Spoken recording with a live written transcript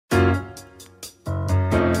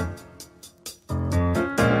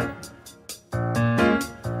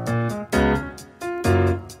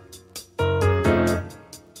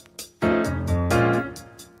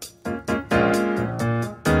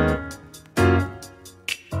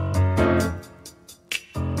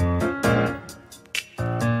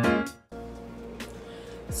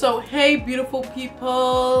So hey beautiful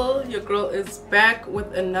people, your girl is back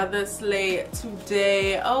with another slay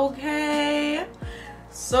today. Okay,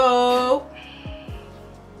 so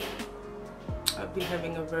I've been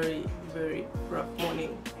having a very rough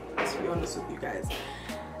morning, to be honest with you guys.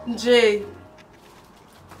 It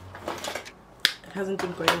hasn't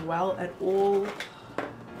been going well at all.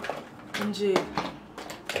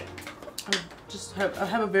 I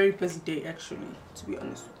have a very busy day actually, to be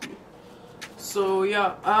honest with you. So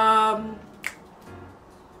yeah,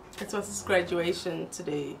 it's my sister's graduation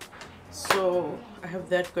today, so I have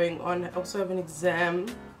that going on. I also have an exam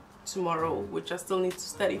tomorrow which I still need to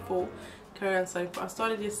study for, carry on studying for. I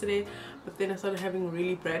started yesterday, but then I started having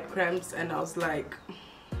really bad cramps and I was like,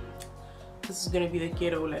 this is gonna be the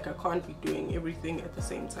ghetto, like I can't be doing everything at the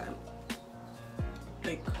same time,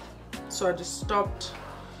 like, so I just stopped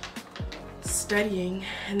studying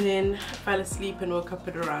and then fell asleep and woke up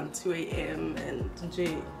at around 2 AM and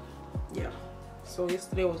yeah, so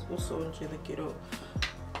yesterday was also the ghetto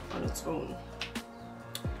on its own.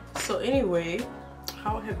 So anyway,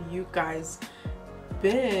 how have you guys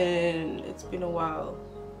been? It's been a while.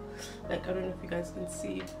 Like, I don't know if you guys can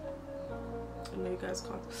see, I know you guys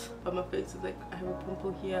can't, but my face is like, I have a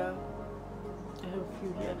pimple here, I have a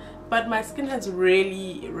few here, but my skin has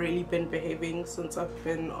really been behaving since I've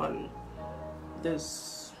been on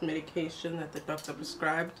this medication that the doctor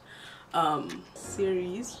prescribed,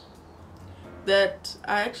 series that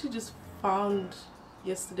I actually just found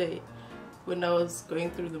yesterday when I was going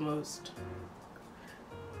through the most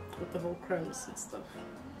with the whole cramps and stuff.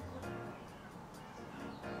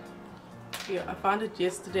 Yeah, I found it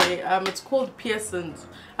yesterday. It's called Pearson's.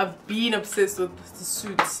 I've been obsessed with the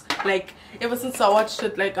suits, like ever since I watched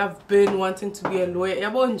it. Like, I've been wanting to be a lawyer.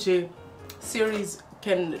 Yabo series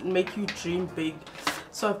can make you dream big,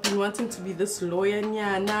 so I've been wanting to be this lawyer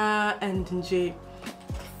nyana, and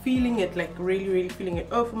feeling it, like really feeling it.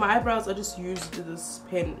 Oh, for my eyebrows I just used this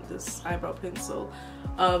pen, this eyebrow pencil.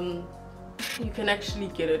 You can actually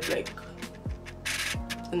get it like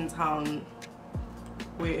in town,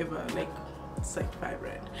 wherever, like it's like $5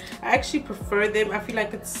 rand. I actually prefer them. I feel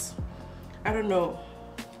like it's, I don't know,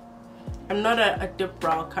 I'm not a dip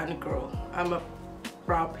brow kind of girl, I'm a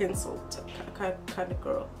brow pencil kind of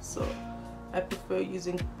girl, so I prefer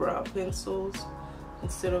using brow pencils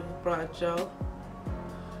instead of brow gel.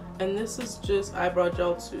 And this is just eyebrow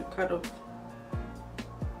gel to kind of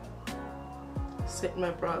set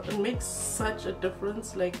my brow. It makes such a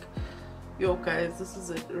difference. Like, yo guys, this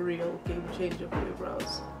is a real game changer for your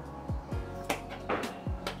brows,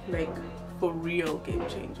 like for real game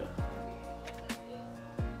changer.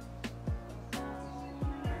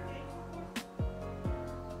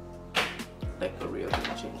 Like a real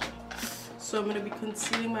game changer. So I'm going to be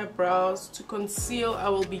concealing my brows. To conceal, I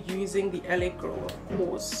will be using the LA Girl, of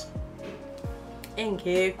course.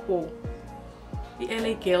 Engeko. The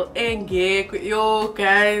LA Girl, Engeko. Yo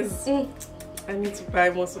guys, I need to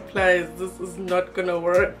buy more supplies. This is not gonna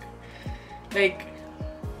work. Like,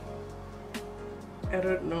 I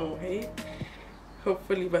don't know, hey?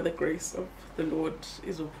 Hopefully by the grace of the Lord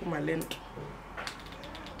is upon my lent.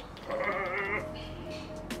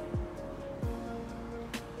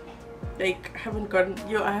 Like, I haven't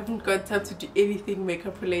got time to do anything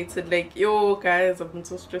makeup related. Like, yo guys, I've been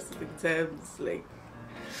so stressed with exams. Like,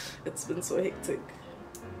 it's been so hectic.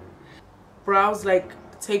 Brows like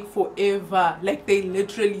take forever, like they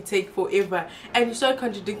literally take forever, and you start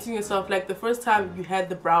contradicting yourself. Like, the first time you had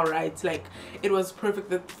the brow right, like it was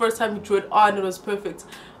perfect. The first time you drew it on, it was perfect.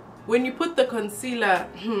 When you put the concealer,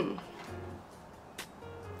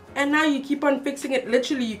 and now you keep on fixing it.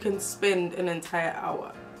 Literally, you can spend an entire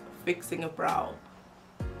hour fixing a brow,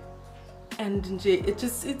 and it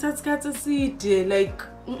has got to see it like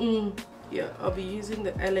yeah. I'll be using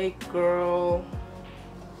the LA Girl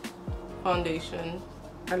foundation.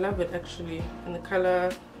 I love it actually, in the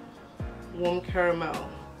color Warm Caramel.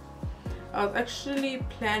 I was actually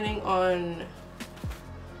planning on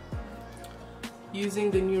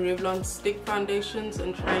using the new Revlon stick foundations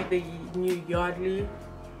and trying the new Yardley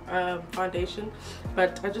foundation,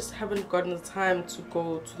 but I just haven't gotten the time to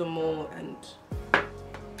go to the mall and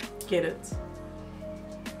get it.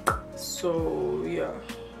 So yeah,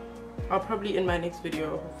 I'll probably, in my next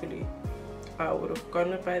video, hopefully I would have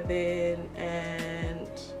gotten it by then, and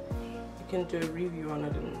you can do a review on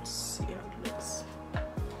it and see how it looks.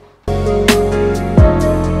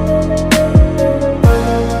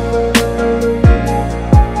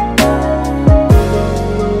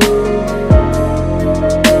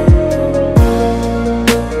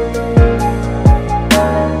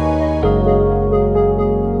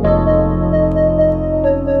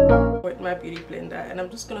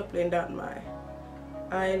 just gonna blend out my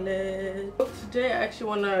eyelid. Today I actually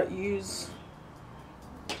want to use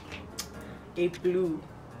a blue.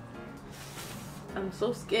 I'm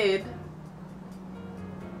so scared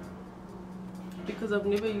because I've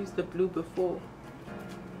never used the blue before.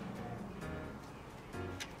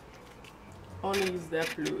 I want to use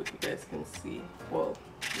that blue, if you guys can see. Well,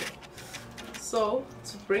 yeah. So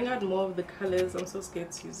to bring out more of the colors, I'm so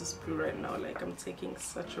scared to use this blue right now. Like, I'm taking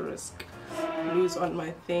such a risk. Blue's on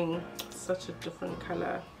my thing, such a different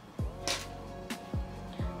color.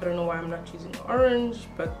 I don't know why I'm not using orange,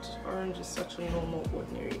 but orange is such a normal,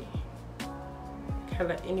 ordinary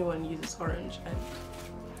color. Anyone uses orange and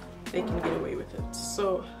they can get away with it.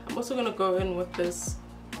 So I'm also gonna go in with this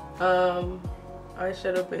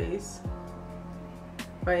eyeshadow base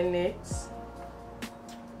by Nyx.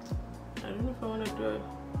 I don't know if I want to do it.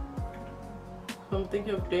 If I'm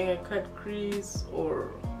thinking of doing a cut crease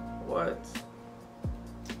or what.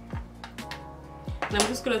 And I'm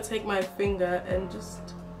just gonna take my finger and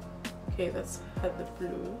just, okay, that's had the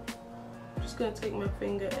blue. I'm just gonna take my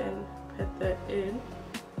finger and pat that in.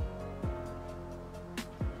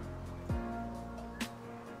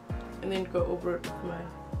 And then go over it with my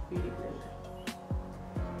beauty blender.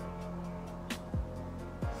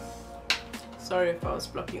 Sorry if I was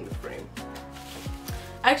blocking the frame.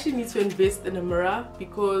 I actually need to invest in a mirror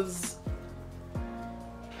because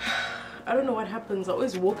I don't know what happens. I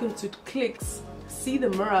always walk into clicks, see the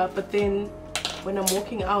mirror, but then when I'm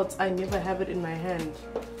walking out, I never have it in my hand.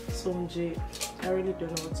 So I really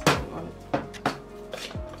don't know what's going on.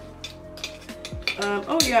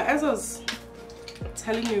 Oh yeah, as I was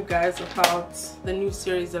telling you guys about the new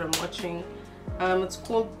series that I'm watching, it's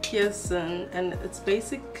called Pearson, and it's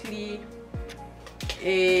basically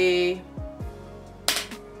a,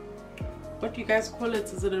 what do you guys call it?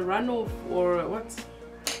 Is it a runoff or what?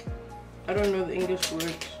 I don't know the English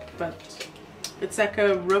word, but it's like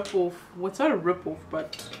a rip-off. Well, it's not a rip-off,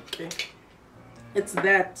 but okay, it's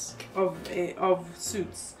that of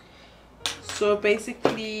Suits. So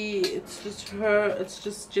basically it's just her, it's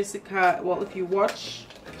just Jessica. Well, if you watch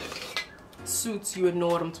Suits, you would know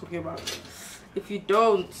what I'm talking about. If you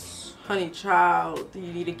don't, honey child, you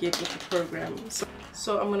need to get with the program.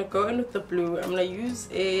 So I'm gonna go in with the blue. I'm gonna use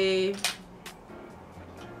a,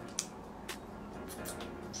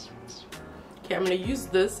 okay, I'm gonna use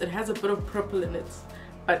this. It has a bit of purple in it,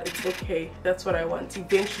 but it's okay. That's what I want.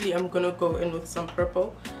 Eventually I'm gonna go in with some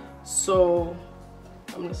purple, so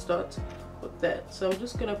I'm gonna start with that. So I'm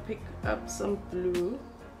just gonna pick up some blue.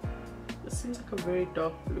 This seems like a very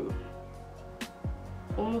dark blue,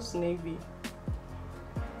 almost navy,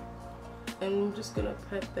 and I'm just gonna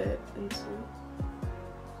pat that into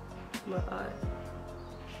my eye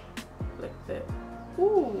like that.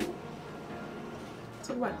 Ooh,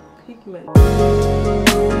 talk about pigment.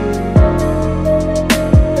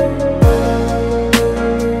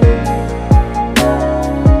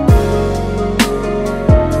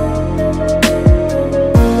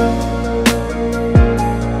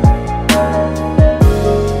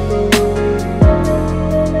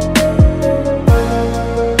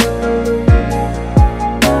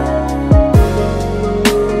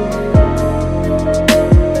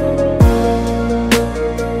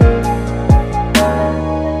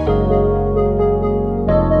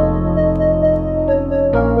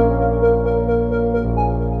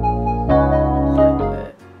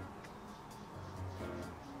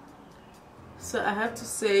 So I have to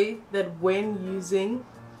say that when using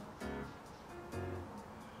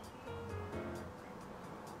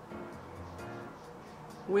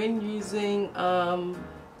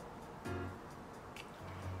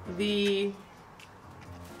the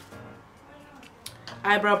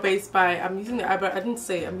eyebrow base by, I'm using the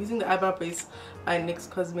eyebrow base by NYX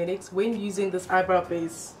Cosmetics. When using this eyebrow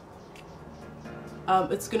base,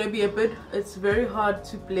 it's gonna be it's very hard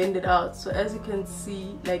to blend it out. So as you can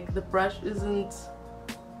see, like, the brush isn't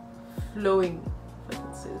flowing, if I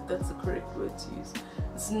can say that's the correct word to use.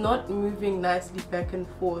 It's not moving nicely back and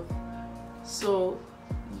forth. So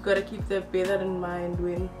you gotta bear that in mind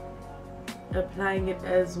when applying it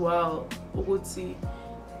as well.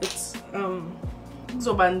 It's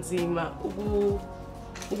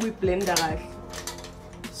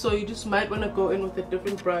so you just might want to go in with a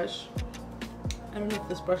different brush. I don't know if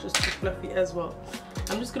this brush is too fluffy as well.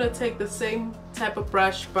 I'm just gonna take the same type of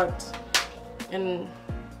brush, and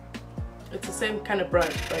it's the same kind of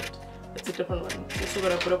brush, but it's a different one. Also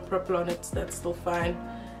got a bit of purple on it, that's still fine.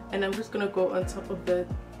 And I'm just gonna go on top of that,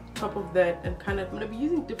 and I'm gonna be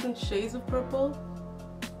using different shades of purple.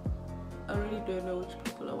 I really don't know which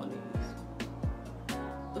purple I want to use.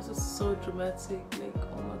 This is so dramatic, like,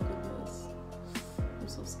 oh my goodness. I'm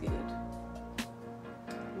so scared.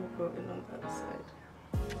 We'll go in on the other side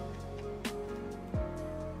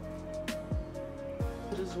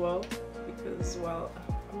as well, because well,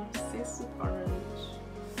 I'm obsessed with orange.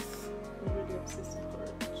 I'm really obsessed with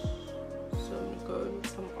orange. So I'm gonna go in with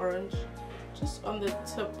some orange just on the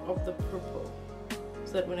tip of the purple,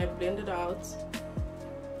 so that when I blend it out,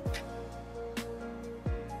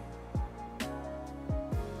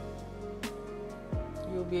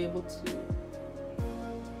 you'll be able to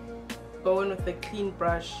go in with a clean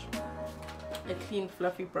brush, a clean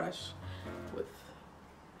fluffy brush with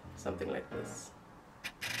something like this.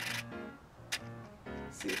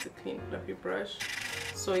 See, it's a clean fluffy brush.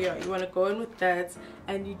 So yeah, you want to go in with that,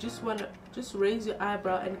 and you just want to just raise your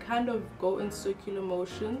eyebrow and kind of go in circular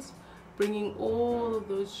motions, bringing all of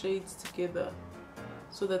those shades together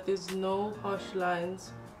so that there's no harsh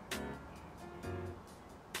lines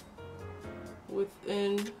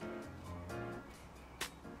within.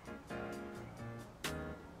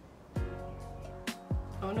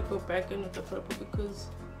 I want to go back in with the purple because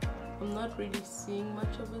I'm not really seeing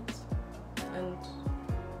much of it, and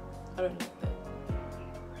I don't like that.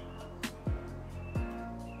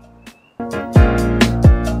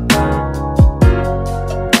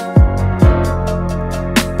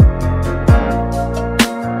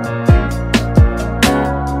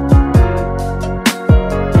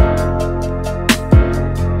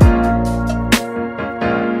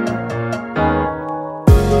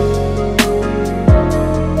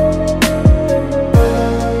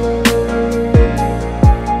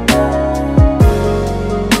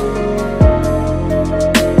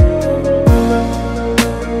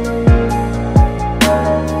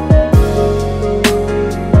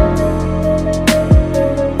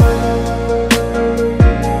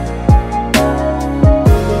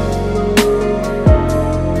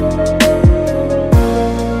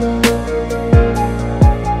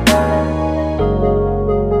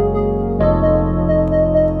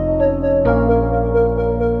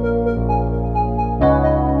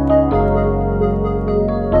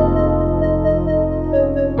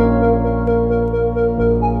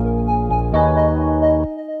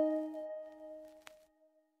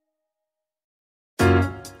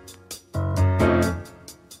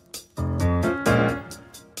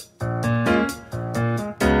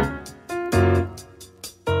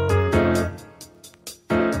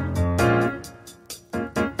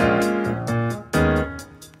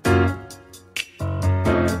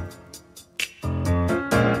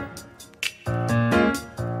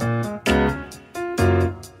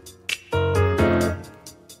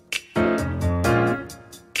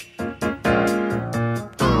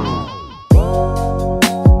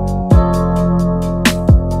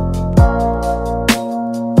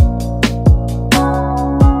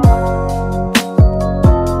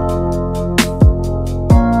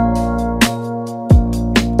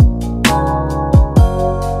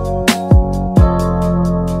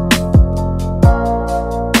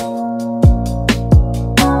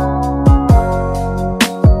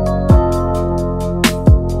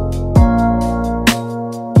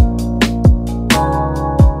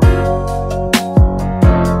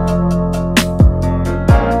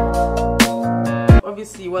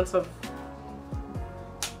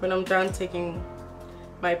 When I'm done taking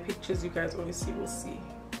my pictures, you guys obviously will see.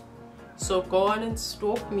 So go on and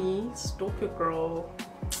stalk me, stalk your girl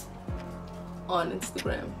on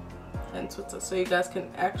Instagram and Twitter, so you guys can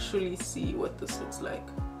actually see what this looks like.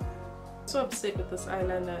 So upset with this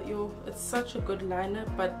eyeliner. Yo, it's such a good liner,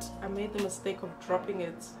 but I made the mistake of dropping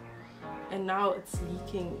it and now it's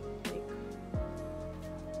leaking. Like,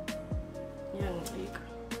 yeah, leak.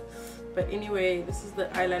 But anyway, this is the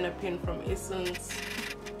eyeliner pen from Essence.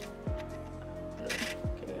 Okay,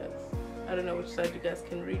 guys, I don't know which side you guys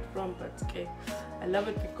can read from, but okay, I love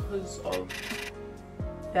it because of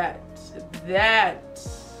that,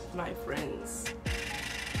 my friends.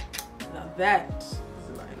 Now that is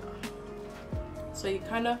a liner. So you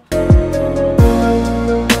kind of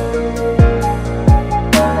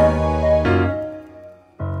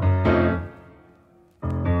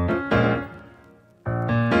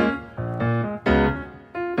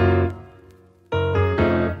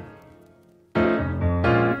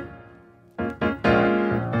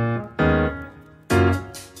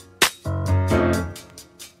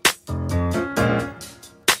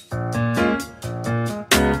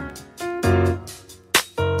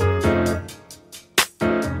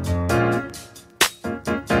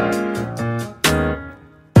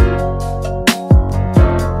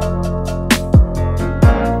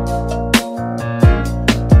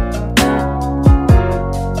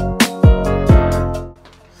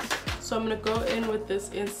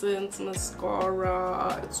Essence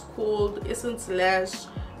mascara. It's called Essence Lash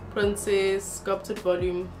Princess Sculpted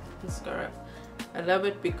Volume Mascara. I love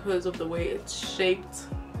it because of the way it's shaped,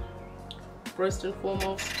 first and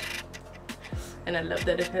foremost, and I love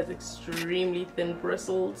that it has extremely thin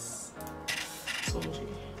bristles. So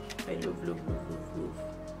I love.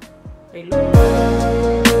 I love.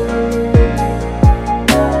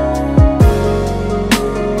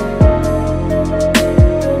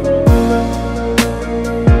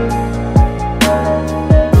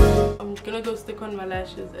 I'm gonna go stick on my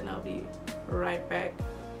lashes and I'll be right back.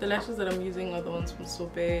 The lashes that I'm using are the ones from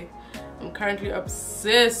Sobe. I'm currently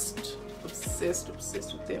obsessed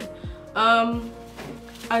with them.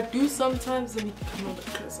 I do sometimes, let me come a bit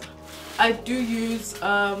closer. I do use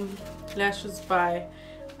lashes by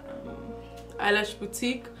Eyelash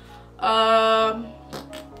Boutique. I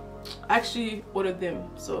actually ordered them,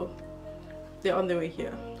 so they're on their way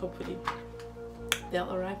here. Hopefully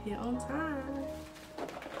they'll arrive here on time.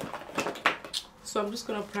 So I'm just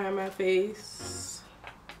gonna prime my face.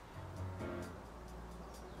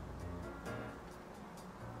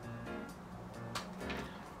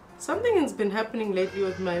 Something has been happening lately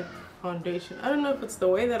with my foundation. I don't know if it's the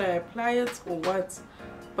way that I apply it or what,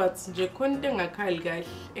 but nje konke engakhali kahle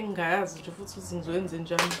engayazi nje futhi ukuthi ngizoyenza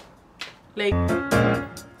njani. Like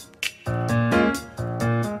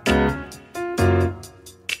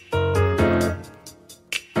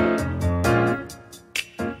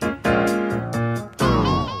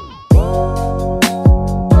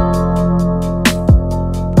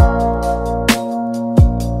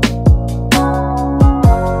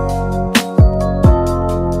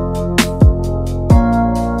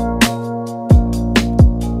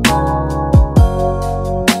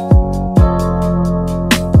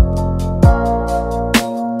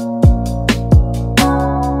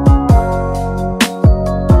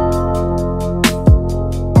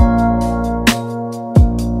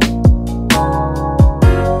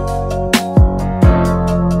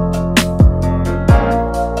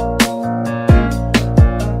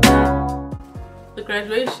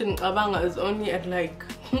graduation Abanga is only at like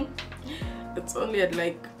it's only at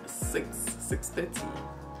like 6:30,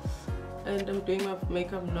 and I'm doing my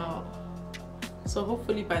makeup now, so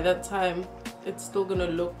hopefully by that time it's still gonna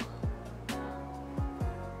look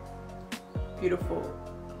beautiful.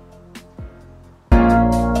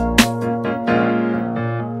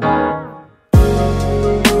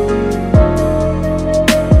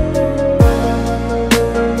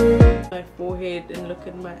 And look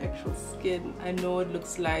at my actual skin. I know it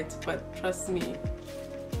looks light, but trust me,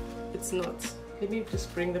 it's not. Let me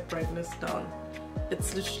just bring the brightness down.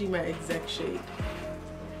 It's literally my exact shade.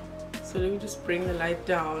 So let me just bring the light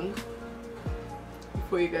down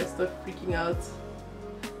before you guys start freaking out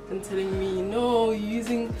and telling me, no, you're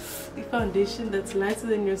using the foundation that's lighter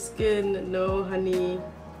than your skin. No, honey.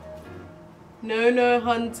 No,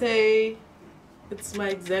 hunty. It's my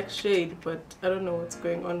exact shade, but I don't know what's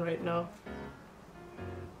going on right now.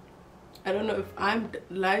 I don't know if I'm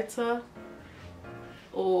lighter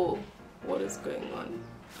or what is going on,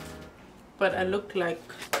 but I look like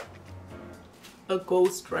a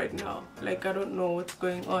ghost right now. Like, I don't know what's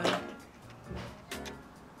going on.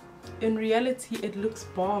 In reality, it looks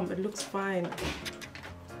bomb, it looks fine,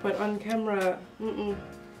 but on camera,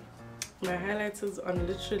 my highlighters are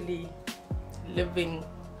literally living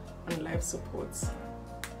on life supports.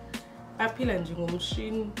 Apila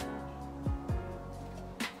njengomshini.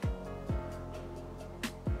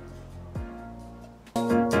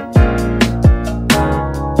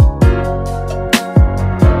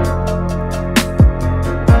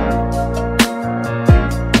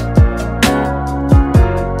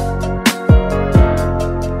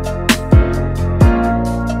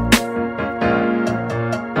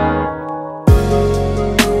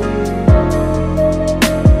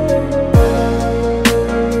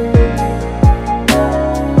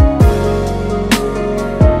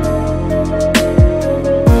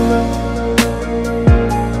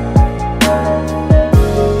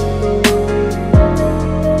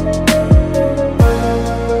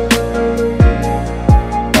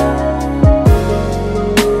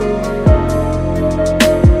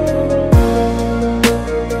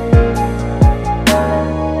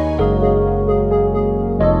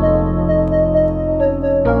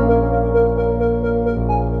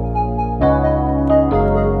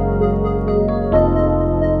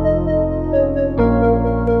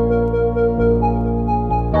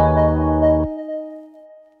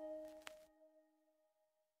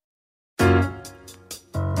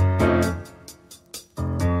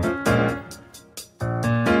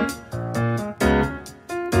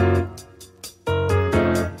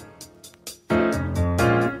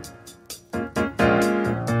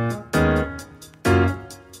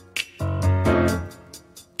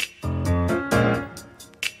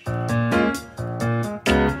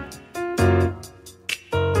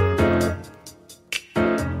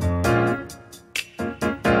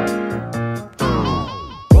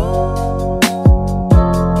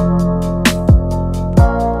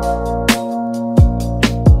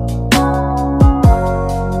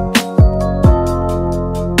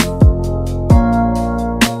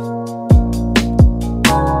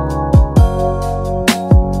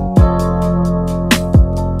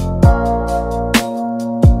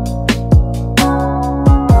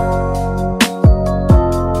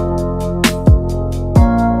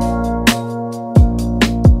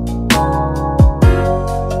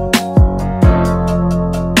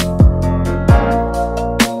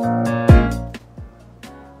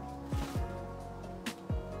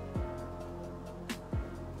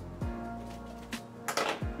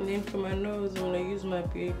 And then for my nose, I'm gonna use my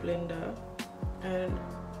beauty blender and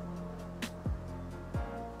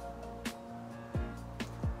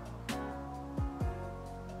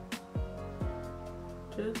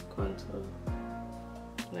just contour.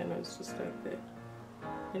 My nose just like that.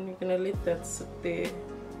 And you're gonna let that sit there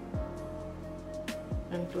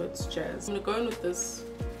and do its jazz. I'm gonna go in with this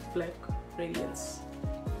black Radiance.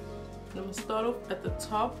 And I'm gonna start off at the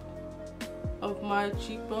top of my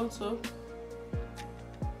cheekbone, so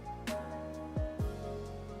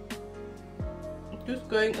just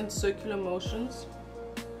going in circular motions,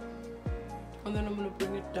 and then I'm gonna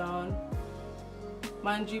bring it down.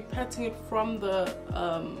 Mind you, patting it from the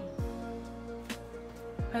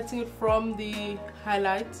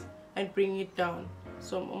highlight and bringing it down.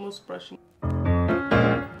 So I'm almost brushing.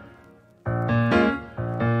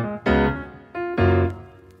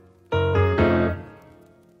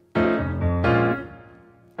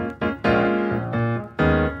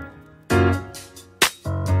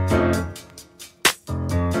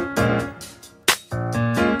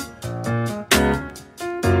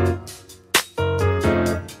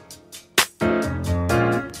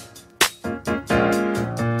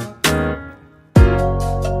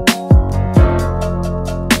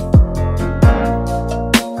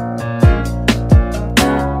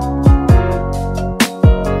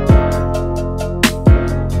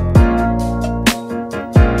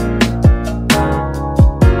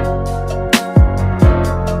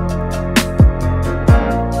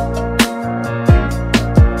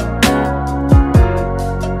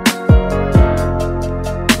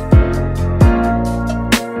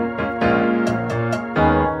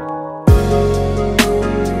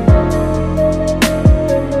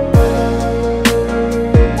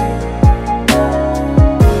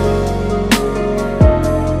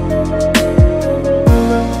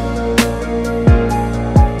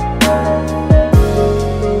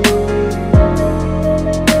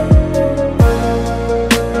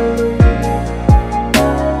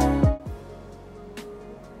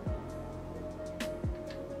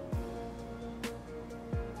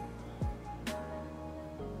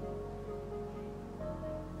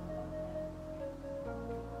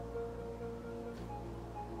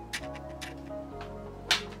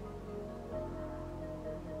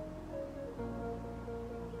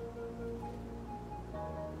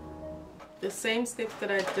 The same step that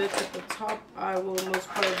I did at the top, I will most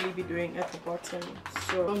probably be doing at the bottom.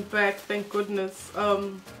 So I'm back, thank goodness.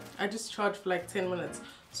 I just charged for like 10 minutes,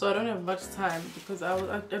 so I don't have much time because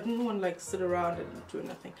I didn't want to like sit around and do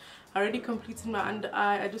nothing. I already completed my under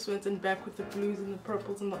eye. I just went in back with the blues and the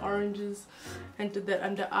purples and the oranges and did that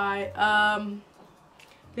under eye.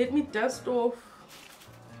 Let me dust off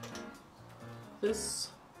this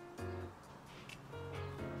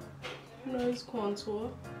nose contour.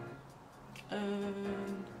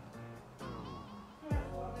 And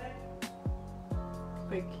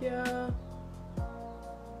like here,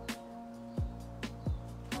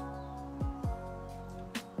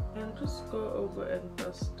 and just go over and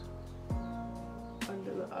dust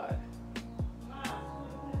under the eye.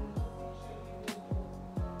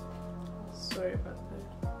 Sorry about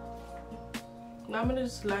that. Now I'm gonna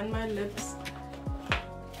just line my lips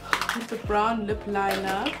with the brown lip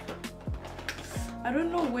liner. I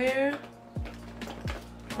don't know where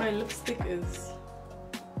my lipstick is,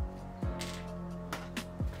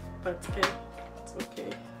 but okay, it's okay.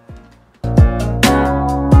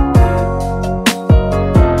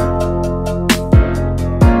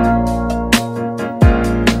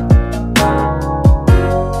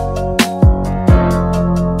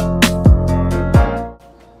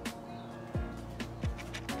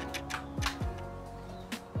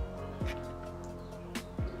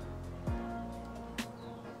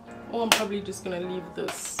 Or I'm probably just gonna leave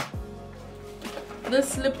this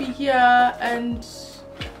lippy here, and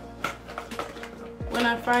when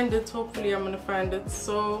I find it, hopefully I'm gonna find it.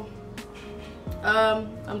 So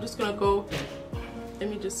I'm just gonna go. Let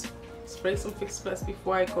me just spray some Fix Plus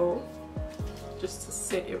before I go, just to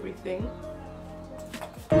set everything.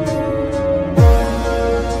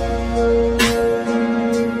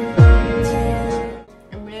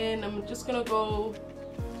 And then I'm just gonna go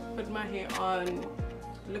put my hair on,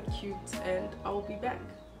 look cute, and I'll be back.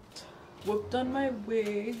 Whipped on my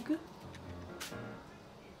wig.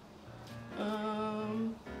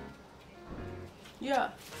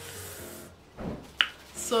 Yeah,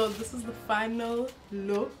 so this is the final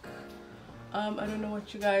look. I don't know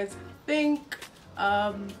what you guys think.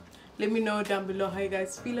 Let me know down below how you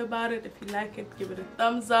guys feel about it. If you like it, give it a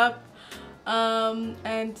thumbs up,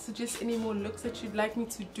 and suggest any more looks that you'd like me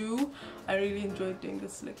to do. I really enjoyed doing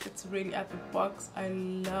this look. It's really out the box. I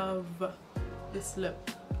love this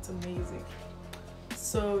lip. it's amazing.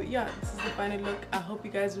 So yeah, this is the final look. I hope you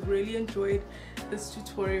guys really enjoyed this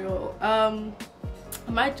tutorial. I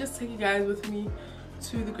might just take you guys with me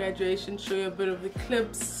to the graduation, show you a bit of the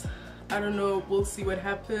clips. I don't know, we'll see what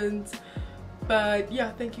happens. But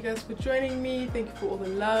yeah, thank you guys for joining me. Thank you for all the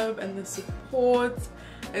love and the support.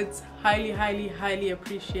 It's highly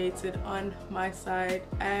appreciated on my side.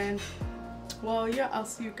 And well, yeah, I'll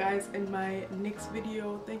see you guys in my next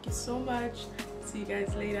video. Thank you so much. See you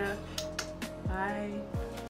guys later. Bye.